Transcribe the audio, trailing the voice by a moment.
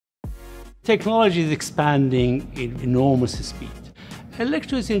Technology is expanding at enormous speed.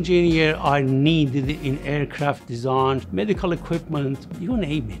 Electronics engineers are needed in aircraft design, medical equipment, you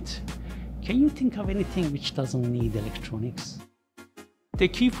name it. Can you think of anything which doesn't need electronics? The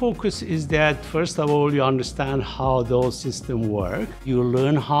key focus is that, first of all, you understand how those systems work. You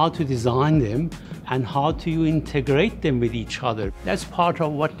learn how to design them and how to integrate them with each other. That's part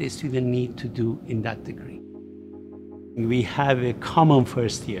of what the student need to do in that degree. We have a common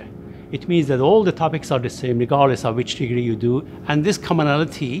first year. It means that all the topics are the same regardless of which degree you do. And this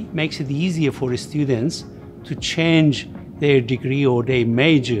commonality makes it easier for the students to change their degree or their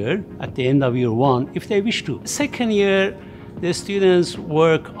major at the end of year one if they wish to. Second year, the students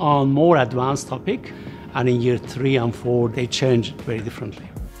work on more advanced topic, and in year 3 and 4, they change very differently.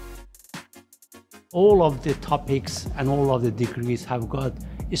 All of the topics and all of the degrees have got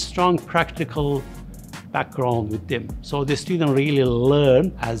a strong practical background with them. So the student really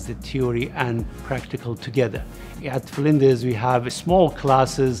learn as the theory and practical together. At Flinders, we have small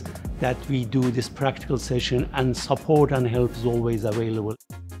classes that we do this practical session, and support and help is always available.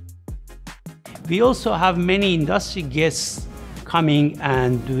 We also have many industry guests coming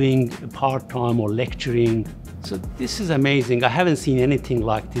and doing part-time or lecturing. So this is amazing. I haven't seen anything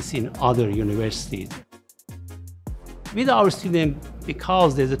like this in other universities. With our students,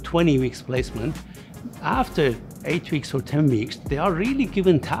 because there's a 20 weeks placement, after 8 weeks or 10 weeks, they are really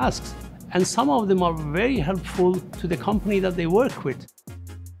given tasks. And some of them are very helpful to the company that they work with.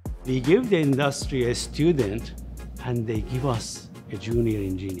 We give the industry a student, and they give us a junior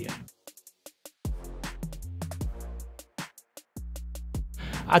engineer.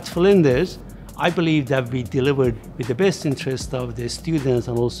 At Flinders, I believe that we delivered with the best interest of the students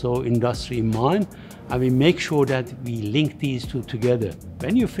and also industry in mind, and we make sure that we link these two together.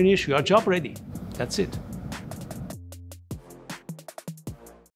 When you finish, you are job ready. That's it.